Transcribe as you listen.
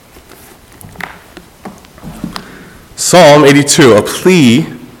Psalm 82, a plea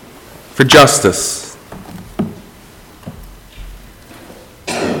for justice.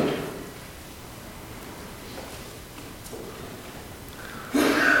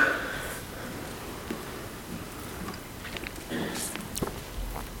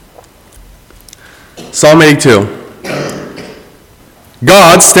 Psalm 82.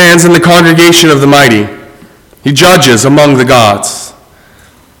 God stands in the congregation of the mighty. He judges among the gods.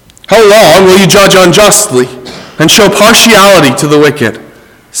 How long will you judge unjustly and show partiality to the wicked?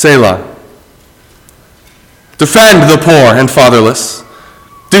 Selah. Defend the poor and fatherless.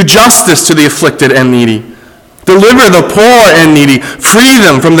 Do justice to the afflicted and needy. Deliver the poor and needy. Free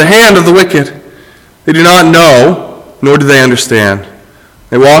them from the hand of the wicked. They do not know, nor do they understand.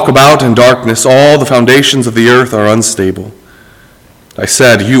 They walk about in darkness. All the foundations of the earth are unstable. I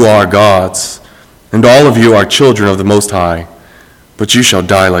said, you are gods, and all of you are children of the Most High. But you shall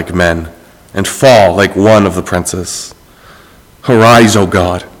die like men, and fall like one of the princes. Arise, O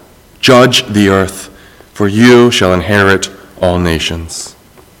God, judge the earth, for you shall inherit all nations.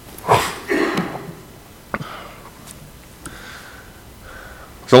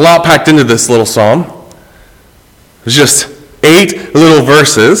 There's a lot packed into this little psalm. There's just 8 little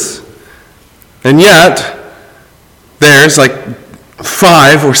verses, and yet there's like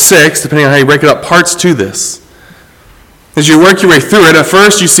 5 or 6, depending on how you break it up, parts to this. As you work your way through it, at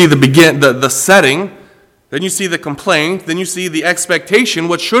first you see the setting, then you see the complaint, then you see the expectation,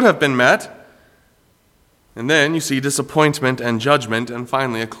 what should have been met, and then you see disappointment and judgment, and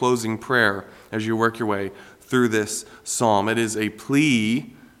finally a closing prayer as you work your way through this psalm. It is a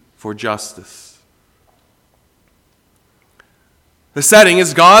plea for justice. The setting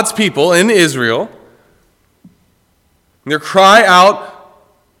is God's people in Israel, and their cry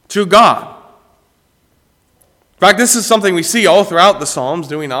out to God. In fact, this is something we see all throughout the Psalms,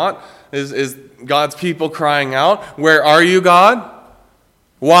 do we not? Is God's people crying out, where are you, God?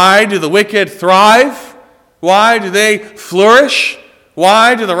 Why do the wicked thrive? Why do they flourish?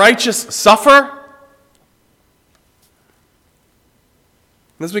 Why do the righteous suffer?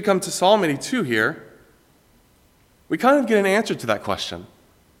 As we come to Psalm 82 here, we kind of get an answer to that question.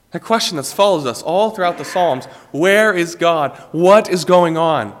 A question that follows us all throughout the Psalms. Where is God? What is going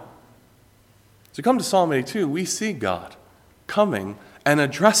on? As we come to Psalm 82, we see God coming and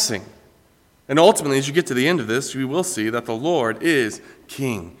addressing. And ultimately, as you get to the end of this, we will see that the Lord is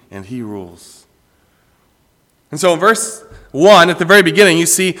King and He rules. And so in verse 1, at the very beginning, you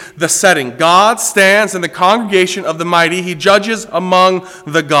see the setting. God stands in the congregation of the mighty. He judges among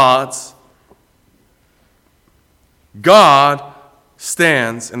the gods. God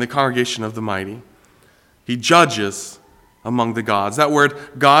stands in the congregation of the mighty. He judges among the gods. That word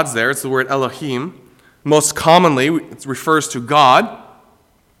gods there, it's the word Elohim. Most commonly, it refers to God.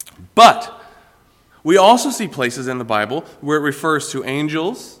 But we also see places in the Bible where it refers to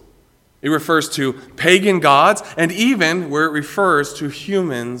angels, it refers to pagan gods, and even where it refers to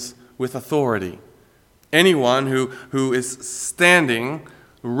humans with authority. Anyone who is standing,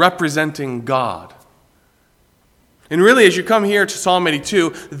 representing God. And really, as you come here to Psalm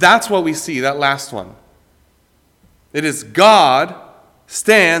 82, that's what we see, that last one. It is God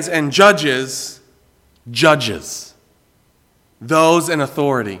stands and judges those in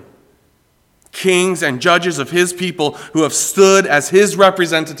authority. Kings and judges of His people who have stood as His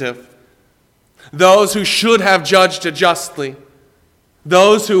representative. Those who should have judged justly.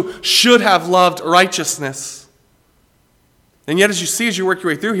 Those who should have loved righteousness. And yet, as you work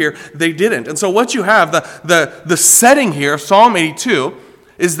your way through here, they didn't. And so what you have, the setting here of Psalm 82,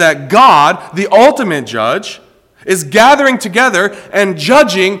 is that God, the ultimate judge, is gathering together and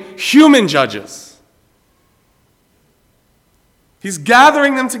judging human judges. He's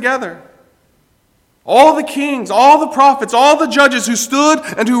gathering them together. All the kings, all the prophets, all the judges who stood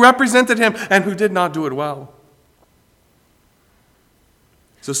and who represented Him and who did not do it well.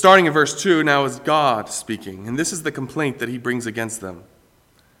 So starting in verse 2, now is God speaking, and this is the complaint that He brings against them.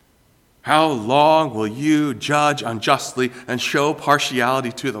 How long will you judge unjustly and show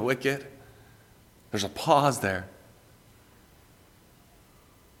partiality to the wicked? There's a pause there.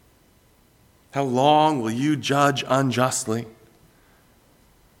 How long will you judge unjustly?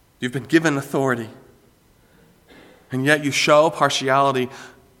 You've been given authority, and yet you show partiality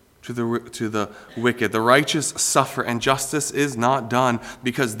to the wicked. The righteous suffer, and justice is not done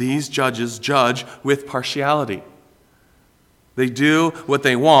because these judges judge with partiality. They do what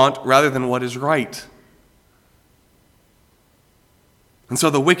they want rather than what is right. And so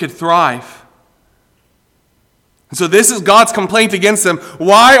the wicked thrive. And so this is God's complaint against them.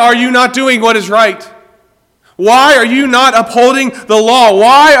 Why are you not doing what is right? Why are you not upholding the law?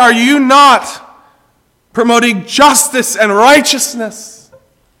 Why are you not promoting justice and righteousness.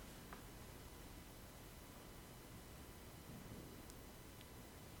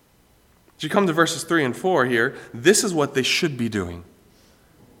 As you come to verses 3 and 4 here, this is what they should be doing.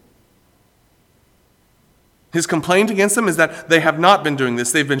 His complaint against them is that they have not been doing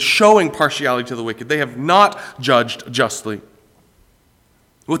this. They've been showing partiality to the wicked. They have not judged justly.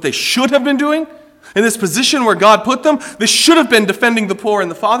 What they should have been doing, in this position where God put them, they should have been defending the poor and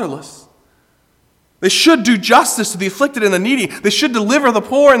the fatherless. They should do justice to the afflicted and the needy. They should deliver the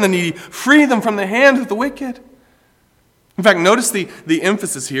poor and the needy, free them from the hand of the wicked. In fact, notice the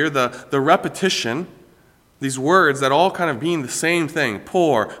emphasis here, the repetition. These words that all kind of mean the same thing.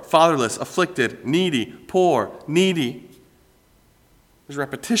 Poor, fatherless, afflicted, needy, poor, needy. There's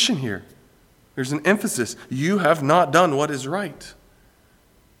repetition here. There's an emphasis. You have not done what is right.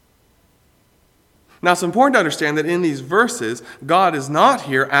 Now, it's important to understand that in these verses, God is not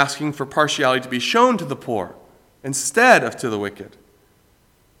here asking for partiality to be shown to the poor instead of to the wicked.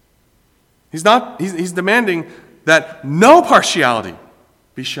 He's demanding that no partiality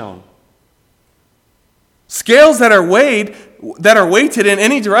be shown. Scales that are weighted in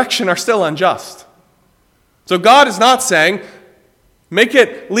any direction are still unjust. So God is not saying, make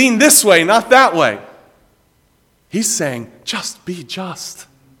it lean this way, not that way. He's saying, just be just.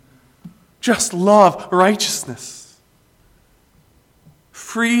 Just love righteousness.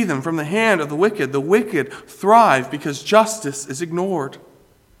 Free them from the hand of the wicked. The wicked thrive because justice is ignored.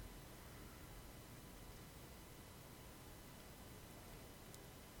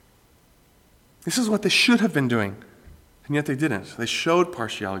 This is what they should have been doing, and yet they didn't. They showed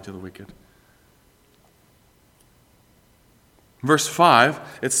partiality to the wicked. Verse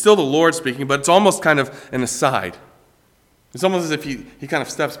 5, it's still the Lord speaking, but it's almost kind of an aside. It's almost as if he kind of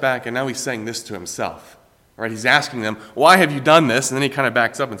steps back, and now he's saying this to himself. Right? He's asking them, why have you done this? And then he kind of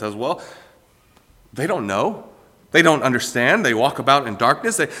backs up and says, well, they don't know. They don't understand. They walk about in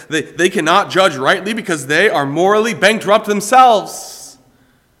darkness. They cannot judge rightly because they are morally bankrupt themselves.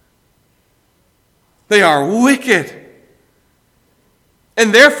 They are wicked.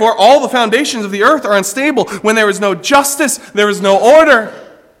 And therefore, all the foundations of the earth are unstable. When there is no justice, there is no order.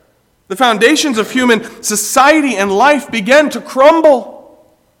 The foundations of human society and life begin to crumble.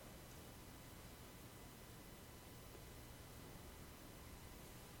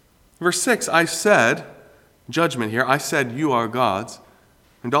 Verse 6, I said, judgment here, I said you are gods,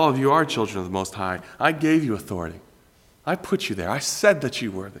 and all of you are children of the Most High. I gave you authority. I put you there. I said that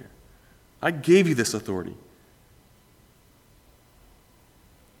you were there. I gave you this authority.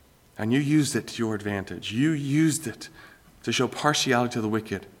 And you used it to your advantage. You used it to show partiality to the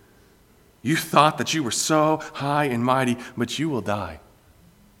wicked. You thought that you were so high and mighty, but you will die.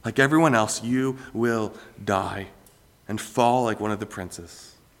 Like everyone else, you will die and fall like one of the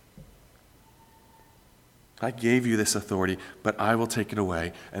princes. I gave you this authority, but I will take it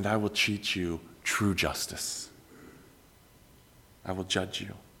away, and I will teach you true justice. I will judge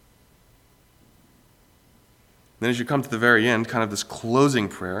you. Then as you come to the very end, kind of this closing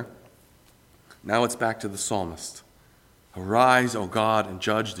prayer, now it's back to the psalmist. Arise, O God, and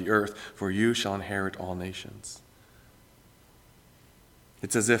judge the earth, for you shall inherit all nations.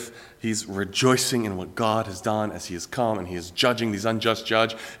 It's as if he's rejoicing in what God has done as he has come and he is judging these unjust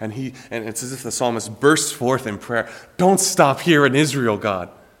judge. And it's as if the psalmist bursts forth in prayer. Don't stop here in Israel, God,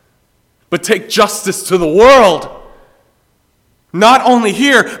 but take justice to the world. Not only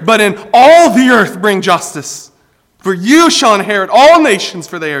here, but in all the earth bring justice. For you shall inherit all nations,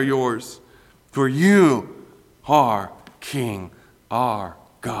 for they are yours. For you are King, our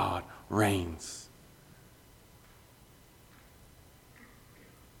God reigns.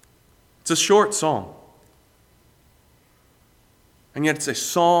 It's a short psalm. And yet it's a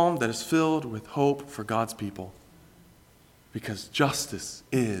psalm that is filled with hope for God's people. Because justice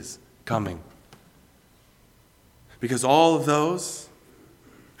is coming. Because all of those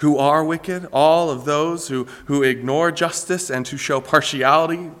who are wicked, all of those who ignore justice and who show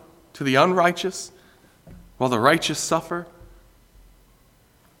partiality to the unrighteous, while the righteous suffer,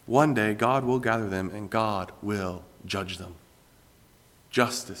 one day God will gather them and God will judge them.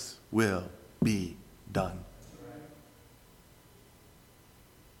 Justice will be done.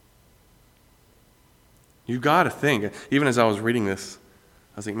 You've got to think, even as I was reading this,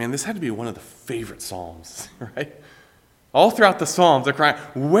 I was like, man, this had to be one of the favorite psalms, right? All throughout the Psalms, they're crying,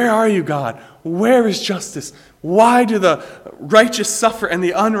 where are you, God? Where is justice? Why do the righteous suffer and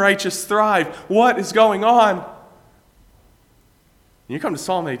the unrighteous thrive? What is going on? And you come to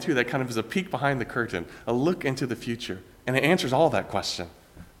Psalm 82, that kind of is a peek behind the curtain, a look into the future, and it answers all that question.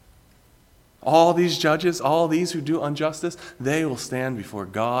 All these judges, all these who do injustice, they will stand before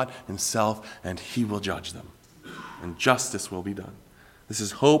God himself, and he will judge them. And justice will be done. This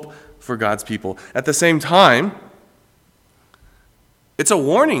is hope for God's people. At the same time, it's a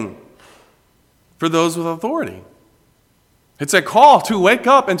warning for those with authority. It's a call to wake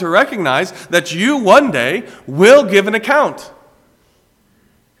up and to recognize that you one day will give an account.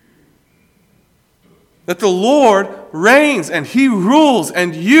 That the Lord reigns and he rules,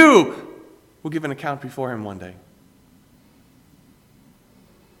 and you will give an account before him one day.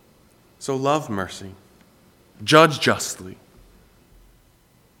 So love mercy. Judge justly.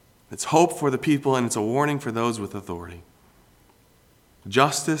 It's hope for the people, and it's a warning for those with authority.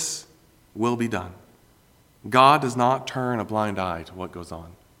 Justice will be done. God does not turn a blind eye to what goes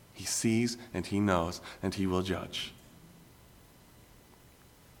on. He sees and he knows, and he will judge.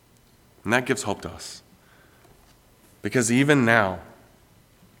 And that gives hope to us. Because even now,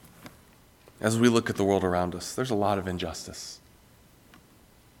 as we look at the world around us, there's a lot of injustice.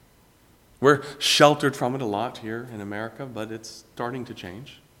 We're sheltered from it a lot here in America, but it's starting to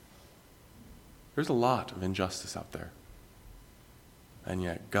change. There's a lot of injustice out there. And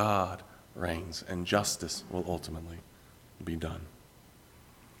yet God reigns, and justice will ultimately be done.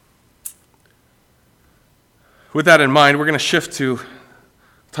 With that in mind, we're going to shift to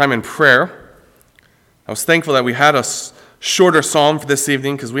time in prayer. I was thankful that we had a shorter psalm for this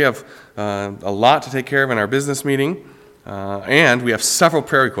evening because we have a lot to take care of in our business meeting, and we have several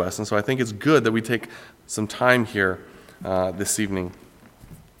prayer requests, and so I think it's good that we take some time here this evening.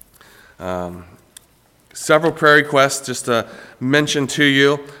 Several prayer requests just to mention to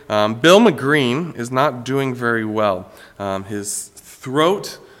you. Bill McGreen is not doing very well. His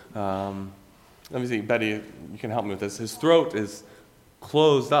throat, let me see, Betty, you can help me with this. His throat is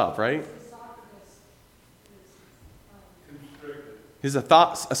closed up, right? His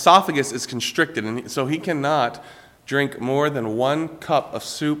esophagus is constricted, and so he cannot drink more than 1 cup of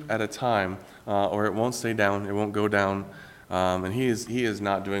soup at a time, or it won't stay down, it won't go down. And he is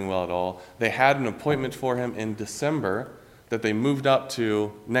not doing well at all. They had an appointment for him in December that they moved up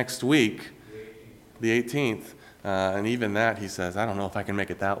to next week, the 18th. And even that, he says, I don't know if I can make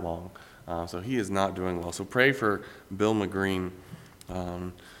it that long. So he is not doing well. So pray for Bill McGreen.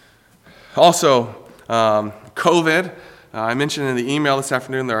 Also, COVID. I mentioned in the email this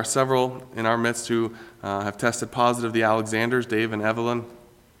afternoon there are several in our midst who have tested positive. The Alexanders, Dave and Evelyn.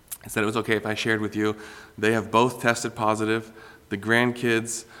 I said it was okay if I shared with you. They have both tested positive. The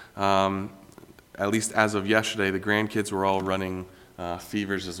grandkids, at least as of yesterday, the grandkids were all running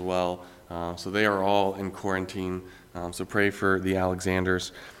fevers as well. So they are all in quarantine. So pray for the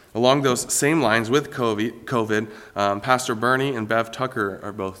Alexanders. Along those same lines with COVID, Pastor Bernie and Bev Tucker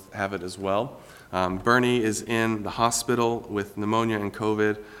are both have it as well. Bernie is in the hospital with pneumonia and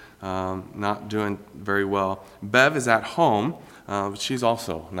COVID, not doing very well. Bev is at home. She's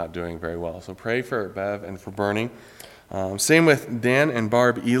also not doing very well. So pray for Bev and for Bernie. Same with Dan and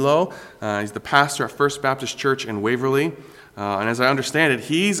Barb Elo. He's the pastor at First Baptist Church in Waverly. And as I understand it,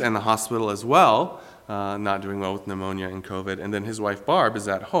 he's in the hospital as well, not doing well with pneumonia and COVID. And then his wife Barb is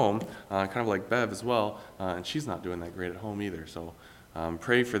at home, kind of like Bev as well, and she's not doing that great at home either. So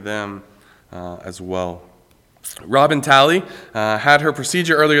pray for them as well. Robin Talley had her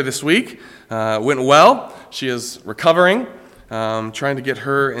procedure earlier this week. Went well. She is recovering. Trying to get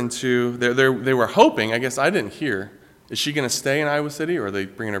her into, they were hoping, I guess I didn't hear, is she going to stay in Iowa City, or are they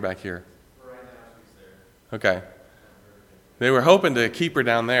bringing her back here? Right now she's there. Okay. They were hoping to keep her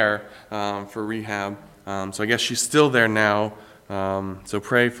down there for rehab, so I guess she's still there now, so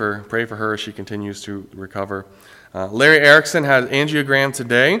pray for her as she continues to recover. Larry Erickson had an angiogram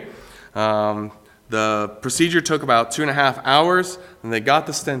today. The procedure took about 2.5 hours, and they got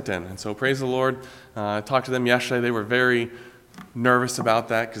the stent in, and so praise the Lord. I talked to them yesterday. They were very nervous about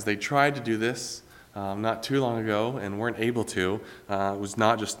that because they tried to do this not too long ago and weren't able to. It was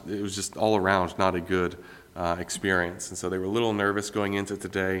just all around not a good experience, and so they were a little nervous going into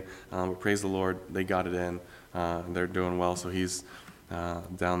today. But praise the Lord, they got it in. And they're doing well, so he's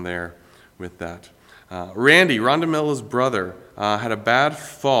down there with that. Randy, Rhonda Miller's brother, had a bad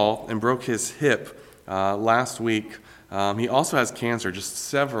fall and broke his hip last week. He also has cancer, just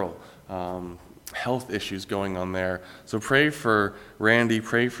several health issues going on there. So pray for Randy,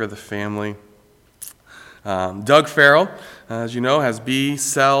 pray for the family. Doug Farrell, as you know, has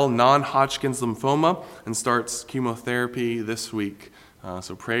B-cell non-Hodgkin's lymphoma and starts chemotherapy this week.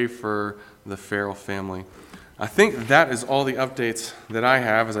 So pray for the Farrell family. I think that is all the updates that I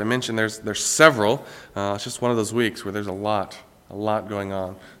have. As I mentioned, there's several. It's just one of those weeks where there's a lot going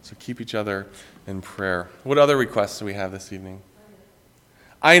on. So keep each other in prayer. What other requests do we have this evening?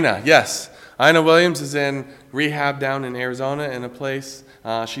 Ina, yes. Ina Williams is in rehab down in Arizona in a place.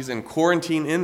 She's in quarantine in